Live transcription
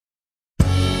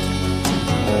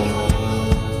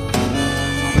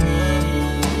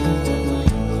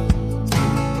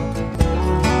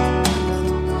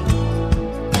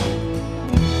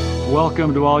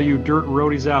welcome to all you dirt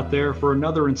roadies out there for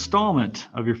another installment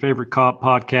of your favorite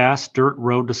podcast, Dirt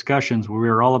Road Discussions, where we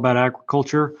are all about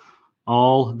agriculture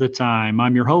all the time.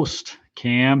 I'm your host,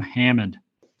 Cam Hammond.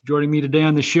 Joining me today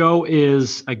on the show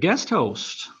is a guest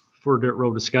host for Dirt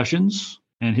Road Discussions,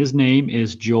 and his name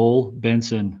is Joel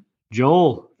Benson.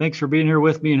 Joel, thanks for being here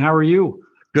with me, and how are you?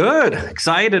 Good.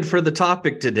 Excited for the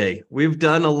topic today. We've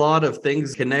done a lot of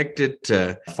things connected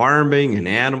to farming and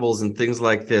animals and things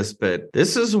like this, but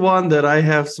this is one that I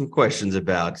have some questions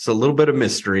about. It's a little bit of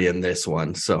mystery in this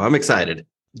one, so I'm excited.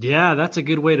 Yeah, that's a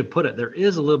good way to put it. There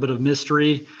is a little bit of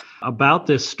mystery about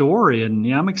this story, and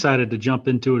I'm excited to jump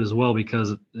into it as well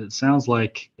because it sounds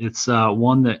like it's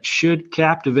one that should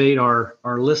captivate our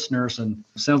listeners, and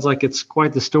it sounds like it's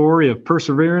quite the story of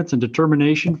perseverance and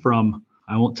determination from,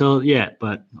 I won't tell it yet,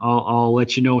 but I'll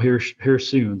let you know here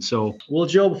soon. So, well,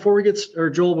 Joel, before we get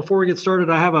started,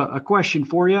 I have a question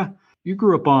for you. You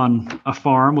grew up on a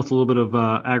farm with a little bit of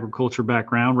agriculture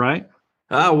background, right?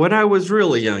 When I was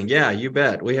really young, yeah, you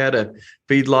bet. We had a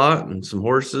feedlot and some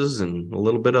horses and a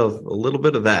little bit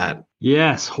of that.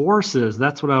 Yes, horses.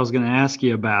 That's what I was going to ask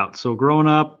you about. So, growing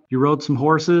up, you rode some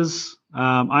horses,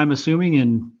 I'm assuming,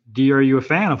 and are you a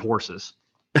fan of horses?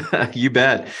 You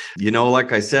bet.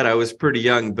 Like I said, I was pretty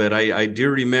young, but I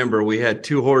do remember we had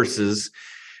two horses,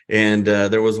 and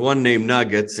there was one named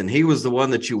Nuggets, and he was the one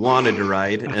that you wanted to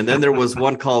ride. And then there was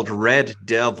one called Red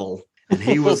Devil, and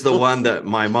he was the one that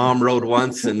my mom rode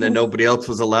once, and then nobody else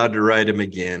was allowed to ride him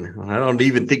again. I don't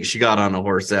even think she got on a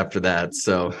horse after that.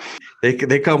 So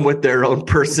they come with their own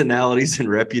personalities and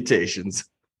reputations.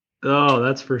 Oh,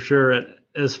 that's for sure.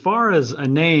 As far as a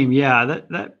name, yeah,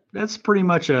 that's pretty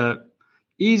much a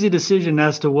easy decision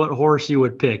as to what horse you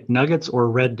would pick, Nuggets or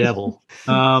Red Devil.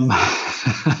 I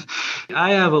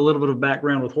have a little bit of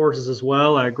background with horses as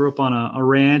well. I grew up on a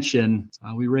ranch, and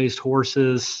we raised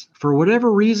horses. For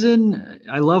whatever reason,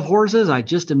 I love horses. I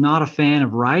just am not a fan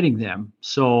of riding them.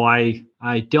 So I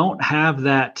don't have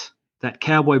that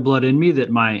cowboy blood in me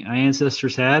that my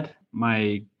ancestors had.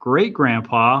 My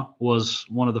great-grandpa was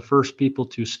one of the first people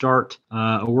to start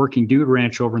a working dude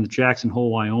ranch over in the Jackson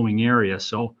Hole, Wyoming area.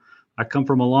 So I come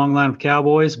from a long line of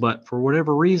cowboys, but for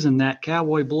whatever reason, that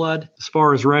cowboy blood, as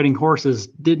far as riding horses,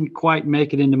 didn't quite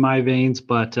make it into my veins,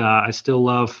 but I still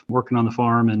love working on the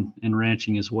farm and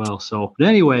ranching as well. So but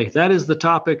anyway, that is the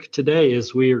topic today,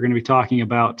 is we are going to be talking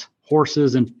about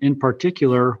horses, and in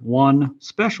particular, one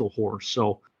special horse.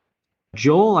 So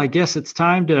Joel, I guess it's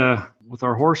time to, with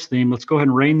our horse theme, let's go ahead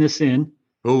and rein this in.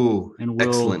 Oh,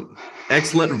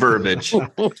 excellent verbiage.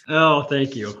 Oh,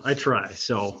 thank you. I try.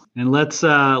 So, and let's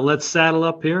saddle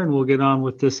up here and we'll get on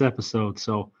with this episode.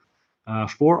 So,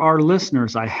 for our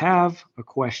listeners, I have a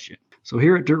question. So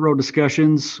here at Dirt Road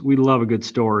Discussions, we love a good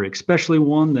story, especially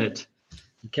one that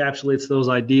encapsulates those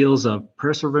ideals of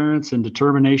perseverance and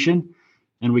determination.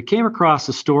 And we came across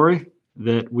a story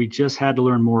that we just had to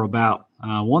learn more about.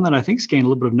 One that I think's gained a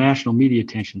little bit of national media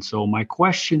attention. So my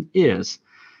question is,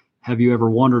 have you ever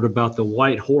wondered about the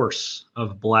white horse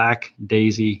of Black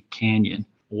Daisy Canyon?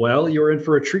 Well, you're in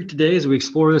for a treat today as we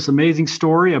explore this amazing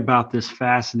story about this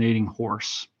fascinating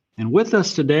horse. And with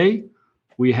us today,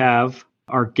 we have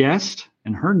our guest,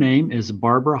 and her name is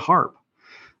Barbara Harp.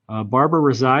 Barbara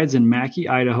resides in Mackay,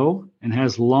 Idaho, and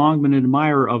has long been an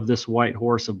admirer of this white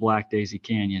horse of Black Daisy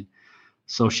Canyon.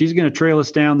 So she's going to trail us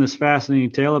down this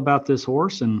fascinating tale about this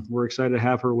horse, and we're excited to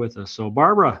have her with us. So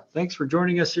Barbara, thanks for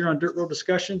joining us here on Dirt Road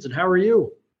Discussions, and how are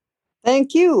you?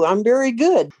 Thank you. I'm very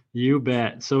good. You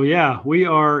bet. So yeah, we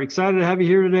are excited to have you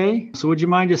here today. So would you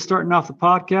mind just starting off the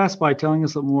podcast by telling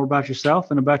us a little more about yourself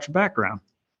and about your background?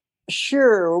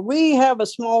 Sure. We have a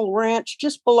small ranch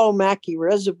just below Macky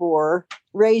Reservoir,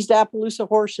 raised Appaloosa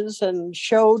horses and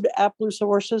showed Appaloosa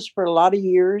horses for a lot of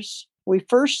years. We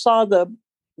first saw the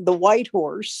white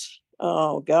horse.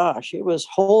 Oh gosh, it was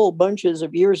whole bunches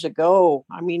of years ago.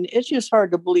 I mean, it's just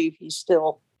hard to believe he's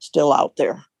still out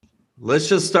there. Let's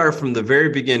just start from the very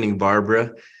beginning,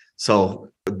 Barbara. So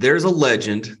there's a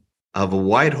legend of a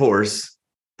white horse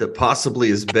that possibly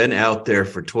has been out there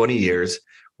for 20 years.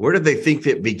 Where do they think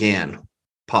it began?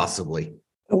 Possibly.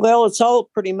 Well, it's all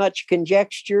pretty much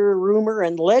conjecture, rumor,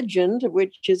 and legend,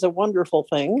 which is a wonderful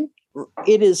thing.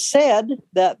 It is said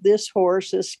that this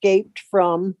horse escaped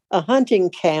from a hunting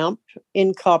camp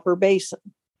in Copper Basin.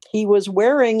 He was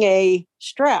wearing a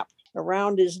strap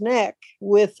around his neck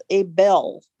with a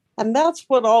bell. And that's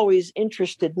what always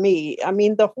interested me. I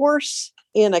mean, the horse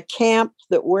in a camp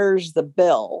that wears the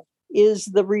bell is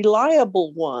the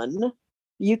reliable one.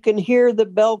 You can hear the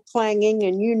bell clanging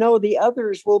and you know the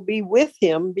others will be with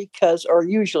him or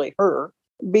usually her,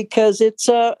 because it's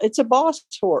a boss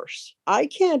horse. I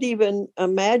can't even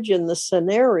imagine the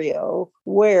scenario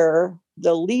where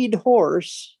the lead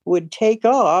horse would take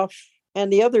off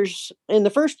and the others, in the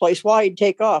first place, why he'd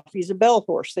take off. He's a bell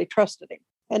horse. They trusted him.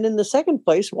 And in the second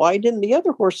place, why didn't the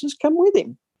other horses come with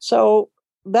him? So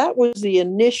that was the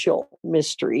initial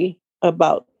mystery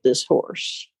about this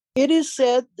horse. It is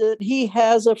said that he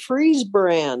has a freeze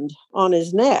brand on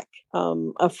his neck.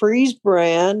 A freeze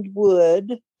brand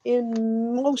would,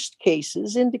 in most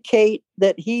cases, indicate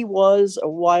that he was a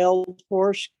wild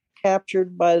horse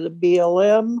captured by the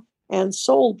BLM and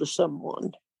sold to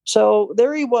someone. So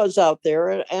there he was out there,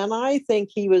 and I think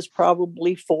he was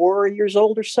probably 4 years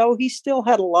old or so. He still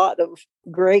had a lot of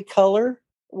gray color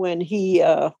when he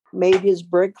made his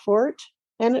break for it.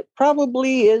 And it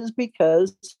probably is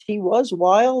because he was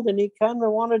wild and he kind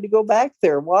of wanted to go back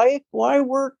there. Why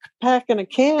work packing a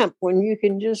camp when you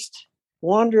can just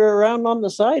wander around on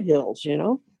the side hills, you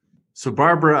know? So,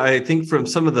 Barbara, I think from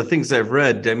some of the things I've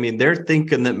read, I mean, they're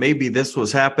thinking that maybe this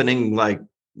was happening like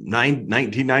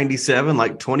 1997,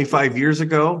 like 25 years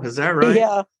ago. Is that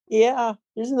right? Yeah.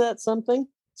 Isn't that something?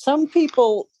 Some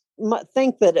people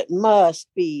think that it must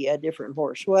be a different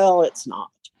horse. Well, it's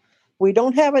not. We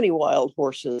don't have any wild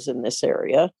horses in this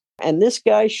area. And this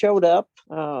guy showed up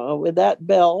with that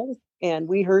bell. And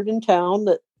we heard in town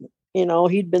that,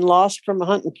 he'd been lost from a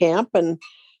hunting camp. And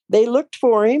they looked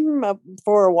for him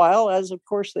for a while, as of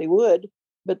course they would.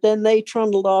 But then they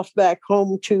trundled off back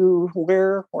home to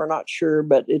where, we're not sure,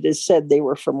 but it is said they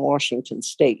were from Washington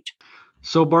State.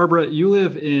 So, Barbara, you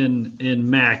live in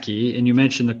Mackay, and you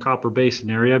mentioned the Copper Basin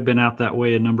area. I've been out that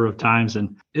way a number of times,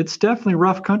 and it's definitely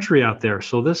rough country out there.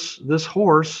 So this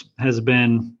horse has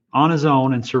been on his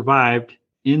own and survived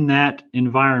in that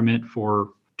environment for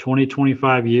 20,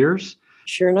 25 years.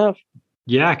 Sure enough.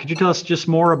 Yeah. Could you tell us just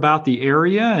more about the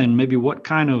area and maybe what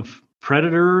kind of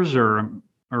predators or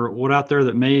what out there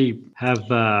that may have...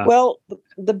 Well,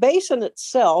 the basin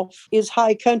itself is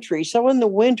high country. So in the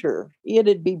winter,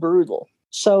 it'd be brutal.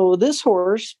 So this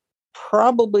horse,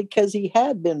 probably because he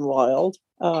had been wild,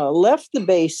 left the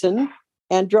basin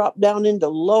and dropped down into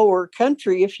lower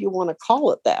country, if you want to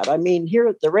call it that. I mean, here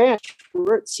at the ranch,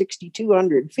 we're at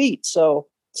 6,200 feet. So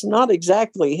it's not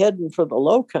exactly heading for the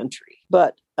low country.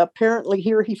 But apparently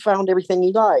here he found everything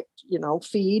he liked,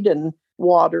 feed and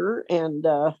water and...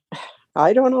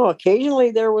 I don't know.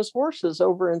 Occasionally there was horses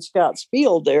over in Scotts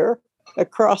Field there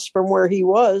across from where he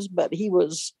was, but he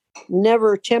was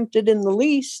never tempted in the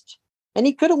least. And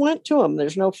he could have went to him.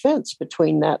 There's no fence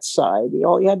between that side.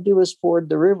 All he had to do was ford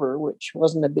the river, which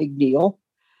wasn't a big deal.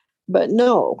 But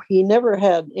no, he never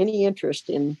had any interest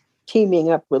in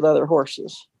teaming up with other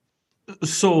horses.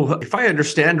 So if I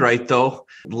understand right, though,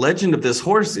 legend of this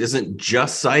horse isn't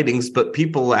just sightings, but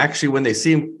people actually, when they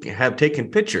see him, have taken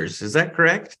pictures. Is that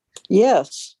correct?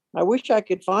 Yes. I wish I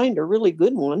could find a really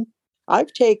good one.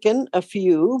 I've taken a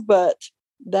few, but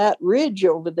that ridge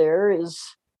over there is,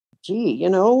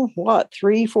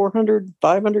 300, 400,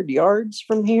 500 yards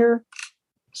from here.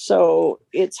 So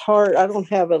it's hard. I don't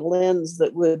have a lens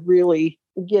that would really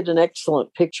get an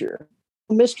excellent picture.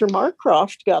 Mr.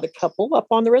 Marcroft got a couple up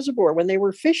on the reservoir when they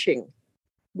were fishing,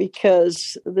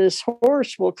 because this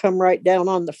horse will come right down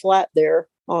on the flat there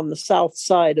on the south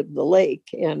side of the lake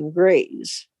and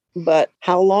graze. But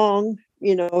how long,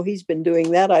 he's been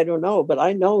doing that, I don't know. But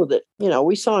I know that,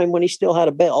 we saw him when he still had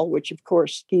a bell, which, of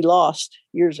course, he lost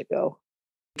years ago.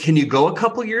 Can you go a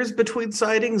couple years between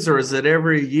sightings, or is it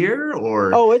every year?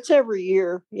 Or Oh, it's every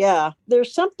year. Yeah.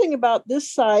 There's something about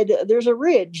this side. There's a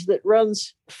ridge that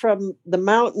runs from the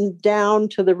mountain down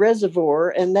to the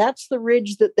reservoir, and that's the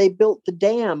ridge that they built the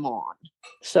dam on.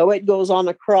 So it goes on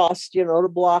across, to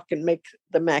block and make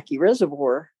the Macky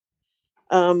Reservoir.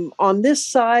 On this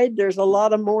side, there's a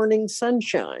lot of morning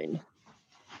sunshine,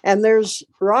 and there's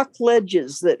rock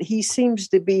ledges that he seems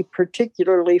to be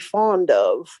particularly fond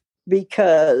of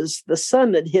because the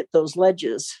sun had hit those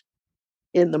ledges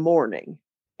in the morning,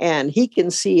 and he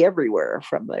can see everywhere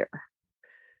from there.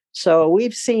 So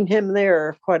we've seen him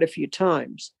there quite a few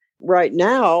times. Right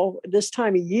now, this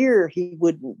time of year, he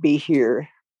wouldn't be here.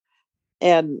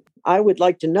 And I would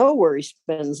like to know where he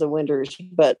spends the winters,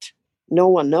 but no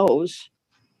one knows.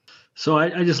 So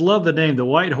I just love the name, the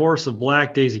White Horse of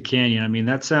Black Daisy Canyon. I mean,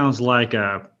 that sounds like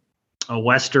a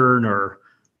Western or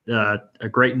a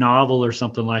great novel or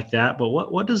something like that. But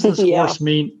what does this horse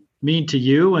mean to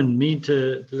you and mean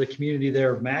to the community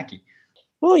there of Macky?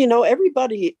 Well,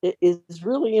 everybody is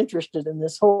really interested in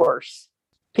this horse.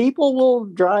 People will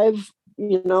drive,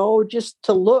 just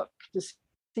to look to see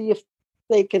if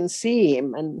they can see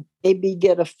him and maybe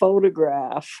get a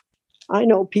photograph. I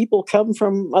know people come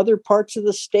from other parts of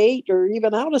the state or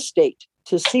even out of state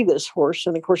to see this horse.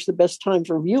 And of course, the best time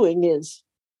for viewing is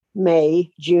May,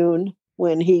 June,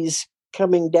 when he's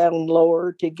coming down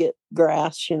lower to get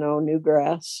grass, new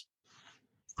grass.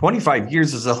 25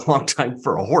 years is a long time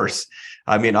for a horse.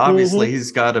 I mean, obviously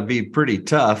he's got to be pretty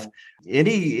tough.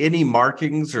 Any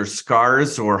markings or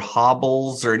scars or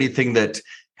hobbles or anything that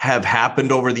have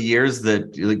happened over the years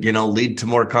that, lead to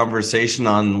more conversation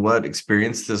on what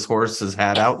experience this horse has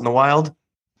had out in the wild?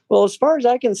 Well, as far as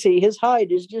I can see, his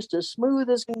hide is just as smooth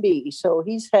as can be. So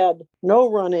he's had no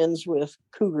run-ins with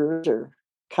cougars or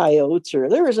coyotes, or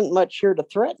there isn't much here to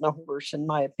threaten a horse, in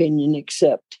my opinion,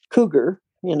 except cougar.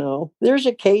 There's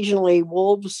occasionally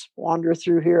wolves wander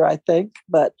through here, I think,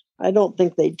 but I don't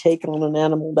think they'd take on an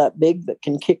animal that big that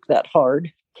can kick that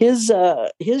hard. His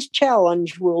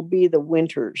challenge will be the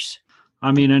winters.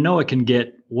 I mean, I know it can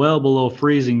get well below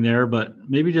freezing there, but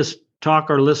maybe just talk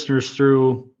our listeners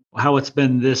through how it's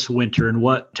been this winter and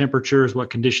what temperatures, what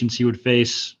conditions he would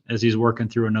face as he's working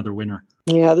through another winter.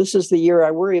 Yeah, this is the year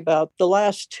I worry about. The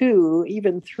last 2,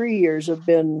 even 3 years have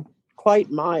been quite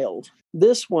mild.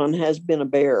 This one has been a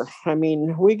bear. I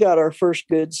mean, we got our first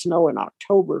good snow in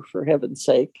October, for heaven's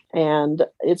sake. And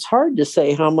it's hard to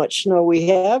say how much snow we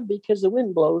have because the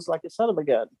wind blows like a son of a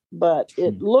gun. But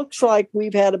it looks like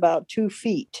we've had about 2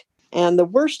 feet. And the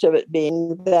worst of it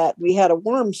being that we had a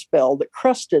warm spell that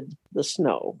crusted the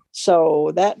snow.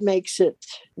 So that makes it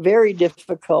very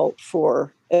difficult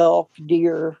for elk,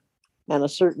 deer, and a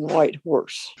certain white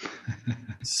horse.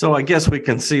 So I guess we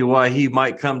can see why he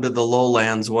might come to the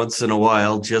lowlands once in a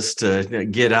while just to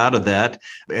get out of that.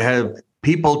 Have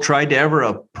people tried to ever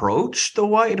approach the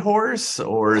white horse,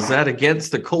 or is that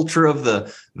against the culture of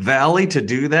the valley to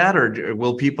do that? Or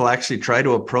will people actually try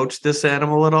to approach this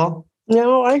animal at all?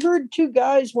 No, I heard 2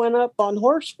 guys went up on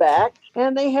horseback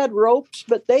and they had ropes,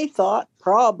 but they thought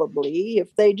probably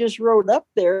if they just rode up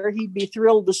there, he'd be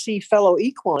thrilled to see fellow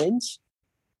equines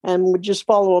and would just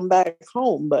follow him back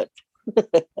home. But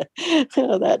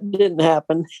that didn't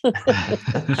happen.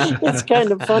 It's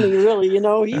kind of funny, really.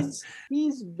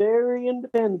 He's very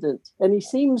independent and he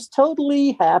seems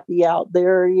totally happy out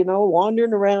there,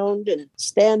 wandering around and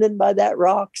standing by that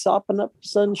rock, sopping up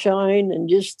sunshine. And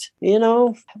just,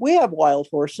 we have wild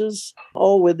horses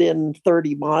all within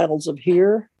 30 miles of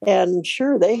here. And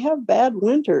sure, they have bad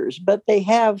winters, but they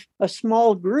have a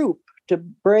small group to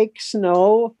break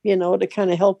snow, to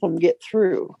kind of help them get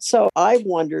through. So I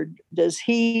wondered, does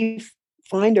he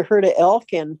find a herd of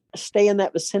elk and stay in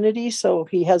that vicinity so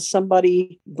he has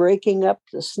somebody breaking up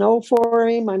the snow for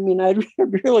him? I mean, I'd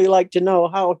really like to know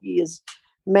how he has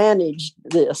managed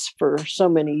this for so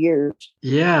many years.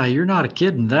 Yeah, you're not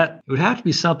kidding. That would have to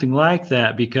be something like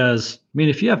that because,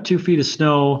 if you have 2 feet of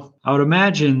snow, I would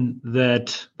imagine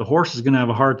that the horse is going to have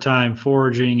a hard time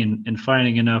foraging and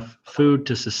finding enough food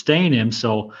to sustain him.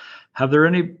 So have there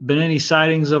been any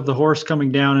sightings of the horse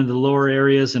coming down into the lower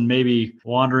areas and maybe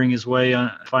wandering his way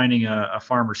on finding a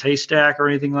farmer's haystack or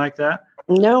anything like that?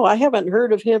 No, I haven't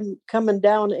heard of him coming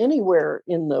down anywhere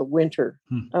in the winter.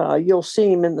 You'll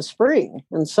see him in the spring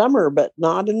and summer, but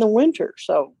not in the winter.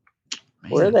 So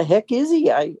where the heck is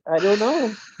he? I don't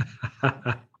know.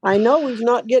 I know he's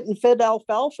not getting fed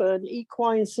alfalfa and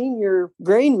equine senior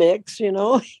grain mix.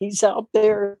 He's out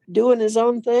there doing his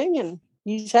own thing and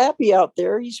he's happy out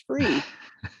there. He's free.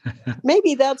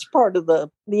 Maybe that's part of the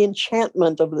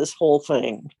enchantment of this whole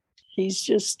thing. He's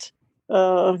just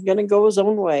going to go his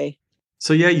own way.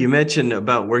 So, yeah, you mentioned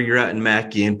about where you're at in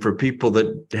Mackay, and for people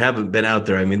that haven't been out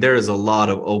there, there is a lot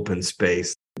of open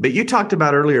space. But you talked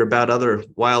about earlier about other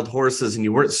wild horses, and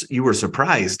you were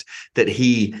surprised that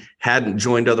he hadn't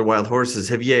joined other wild horses.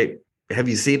 Have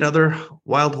you seen other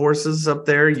wild horses up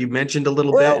there? You mentioned a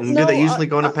little bit, and do they usually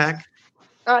go in a pack?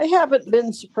 I haven't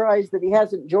been surprised that he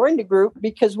hasn't joined a group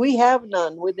because we have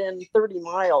none within 30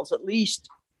 miles, at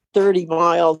least 30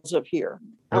 miles of here.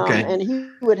 Okay. And he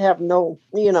would have no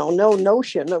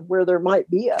notion of where there might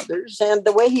be others. And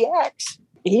the way he acts,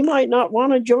 he might not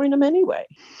want to join them anyway.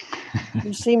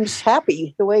 He seems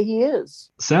happy the way he is.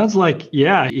 Sounds like,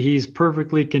 he's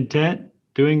perfectly content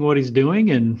doing what he's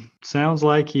doing, and sounds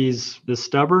like he's as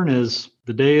stubborn as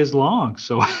the day is long.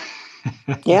 So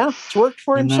yeah, it's worked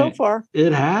for him so far.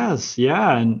 It has.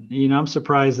 Yeah. And, I'm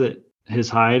surprised that his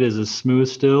hide is as smooth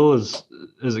still as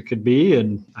it could be.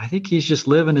 And I think he's just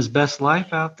living his best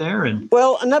life out there. And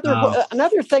well,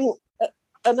 another thing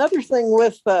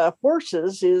with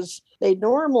horses is they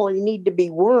normally need to be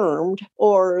wormed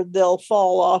or they'll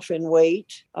fall off in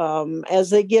weight. As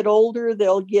they get older,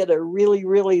 they'll get a really,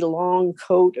 really long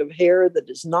coat of hair that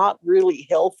is not really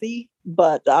healthy.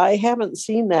 But I haven't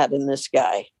seen that in this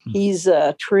guy. He's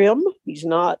trim. He's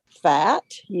not fat.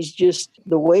 He's just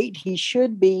the weight he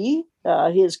should be.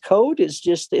 His coat is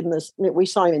just we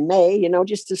saw him in May,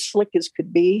 just as slick as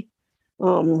could be.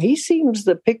 He seems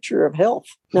the picture of health.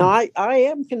 Now, I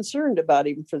am concerned about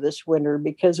him for this winter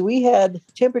because we had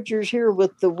temperatures here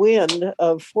with the wind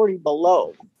of 40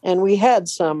 below, and we had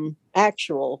some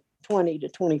actual 20 to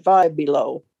 25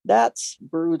 below. That's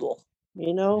brutal,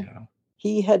 Yeah.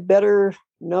 He had better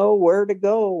know where to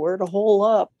go, where to hole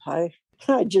up. I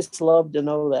just love to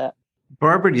know that.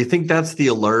 Barbara, do you think that's the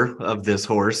allure of this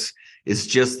horse? It's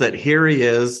just that here he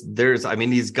is.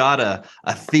 He's got a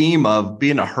theme of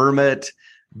being a hermit,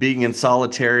 being in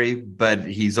solitary, but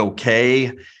he's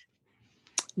okay.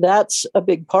 That's a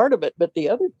big part of it. But the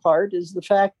other part is the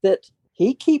fact that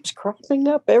he keeps cropping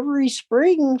up every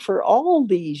spring for all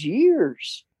these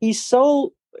years. He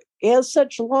has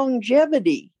such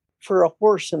longevity for a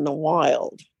horse in the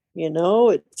wild.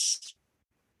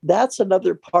 That's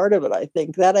another part of it. I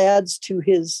think that adds to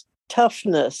his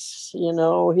toughness.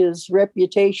 His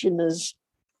reputation as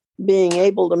being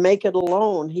able to make it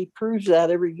alone. He proves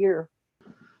that every year.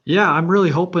 Yeah, I'm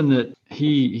really hoping that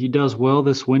he does well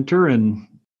this winter, and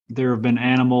there have been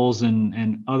animals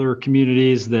and other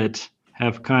communities that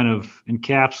have kind of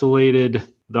encapsulated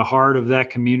the heart of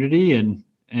that community.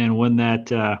 And when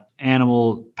that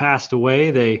animal passed away,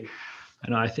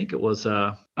 I think it was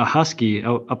a husky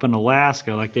up in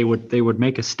Alaska. Like they would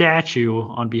make a statue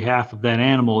on behalf of that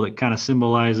animal that kind of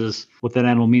symbolizes what that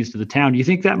animal means to the town. Do you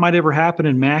think that might ever happen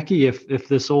in Mackay if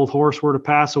this old horse were to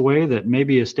pass away, that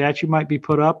maybe a statue might be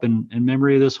put up in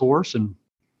memory of this horse? And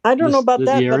I don't know about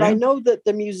that, but I know that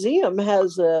the museum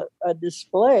has a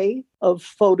display of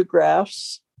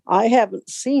photographs. I haven't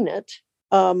seen it.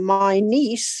 My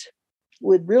niece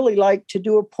would really like to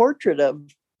do a portrait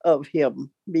of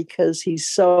him because he's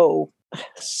so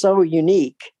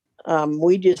unique.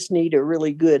 We just need a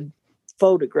really good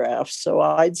photograph. So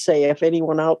I'd say if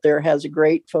anyone out there has a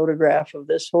great photograph of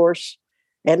this horse,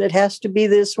 and it has to be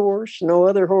this horse, no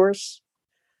other horse,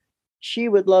 she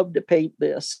would love to paint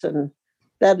this, and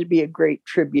that'd be a great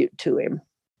tribute to him.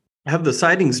 Have the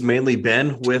sightings mainly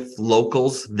been with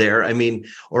locals there?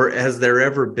 Or has there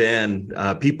ever been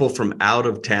people from out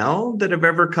of town that have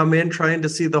ever come in trying to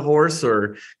see the horse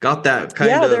or got that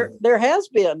kind of? Yeah, there has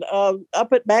been.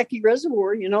 Up at Macky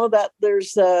Reservoir, that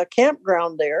there's a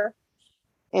campground there,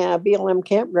 a BLM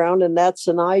campground, and that's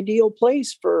an ideal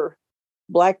place for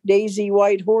Black Daisy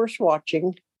white horse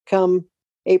watching come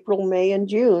April, May, and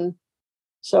June.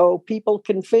 So people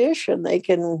can fish and they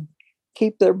can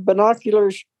keep their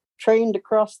binoculars trained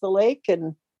across the lake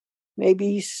and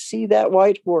maybe see that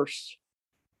white horse.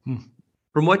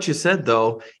 From what you said,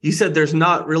 though, you said there's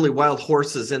not really wild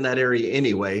horses in that area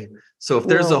anyway. So if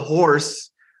there's a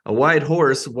white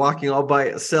horse walking all by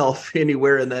itself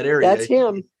anywhere in that area, that's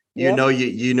him.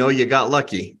 You got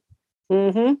lucky.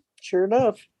 Mm-hmm. Sure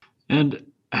enough. And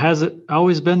has it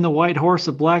always been the white horse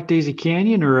of Black Daisy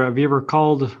Canyon, or have you ever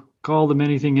called him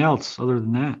anything else other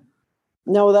than that?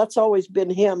 No, that's always been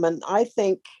him. And I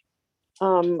think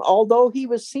although he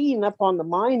was seen up on the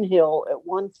Mine Hill at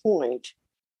one point,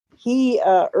 he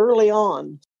early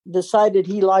on decided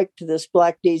he liked this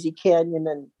Black Daisy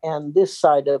Canyon and this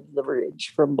side of the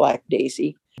ridge from Black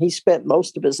Daisy. He spent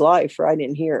most of his life right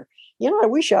in here. I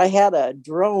wish I had a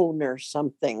drone or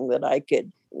something that I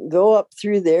could go up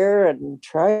through there and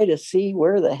try to see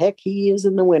where the heck he is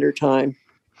in the wintertime.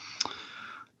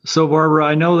 So, Barbara,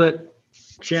 I know that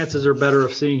chances are better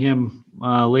of seeing him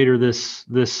later this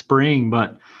spring,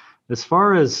 but as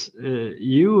far as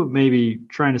you maybe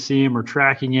trying to see him or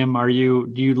tracking him, do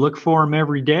you look for him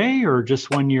every day or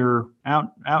just when you're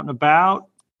out and about?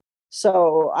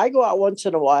 So I go out once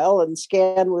in a while and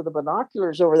scan with the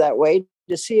binoculars over that way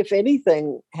to see if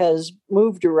anything has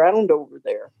moved around over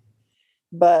there.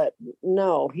 But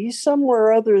no, he's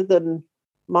somewhere other than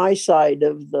my side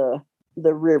of the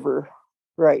river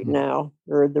right now,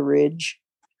 or the ridge.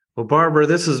 Well, Barbara,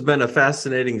 this has been a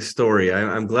fascinating story.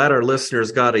 I'm glad our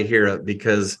listeners got to hear it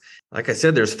because, like I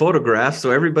said, there's photographs, so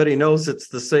everybody knows it's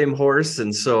the same horse.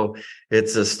 And so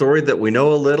it's a story that we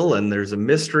know a little, and there's a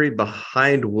mystery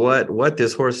behind what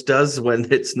this horse does when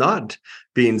it's not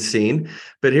being seen.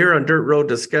 But here on Dirt Road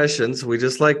Discussions, we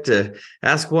just like to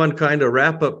ask one kind of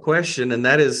wrap-up question, and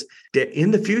that is,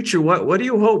 in the future, what do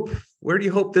you hope? Where do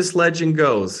you hope this legend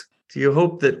goes? Do you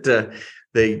hope that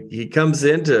he comes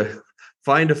in to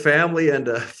find a family and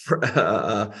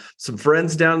some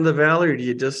friends down in the valley, or do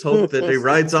you just hope that he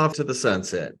rides off to the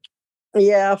sunset?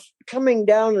 Yeah, coming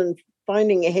down and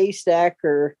finding a haystack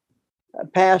or a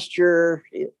pasture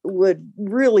would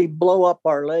really blow up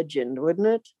our legend, wouldn't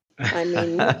it? I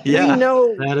mean, Yeah,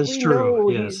 that is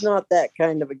true. Yes. He's not that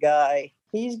kind of a guy.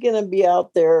 He's going to be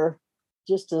out there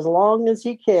just as long as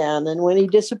he can. And when he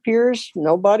disappears,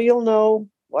 nobody will know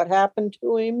what happened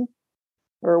to him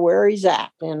or where he's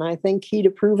at. And I think he'd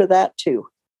approve of that too.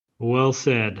 Well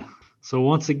said. So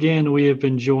once again, we have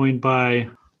been joined by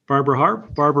Barbara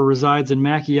Harp. Barbara resides in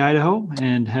Mackay, Idaho,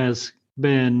 and has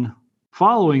been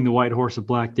following the White Horse of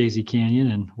Black Daisy Canyon.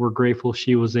 And we're grateful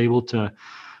she was able to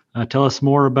tell us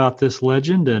more about this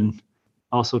legend and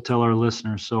also tell our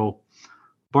listeners. So,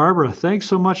 Barbara, thanks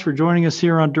so much for joining us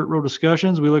here on Dirt Road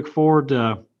Discussions. We look forward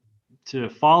to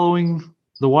following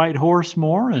the White Horse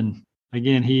more. And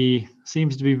again, he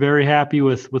seems to be very happy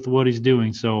with what he's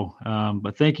doing. So,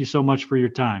 but thank you so much for your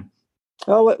time.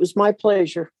 Oh, it was my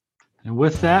pleasure. And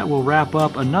with that, we'll wrap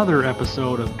up another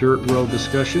episode of Dirt Road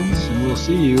Discussions, and we'll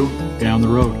see you down the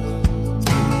road.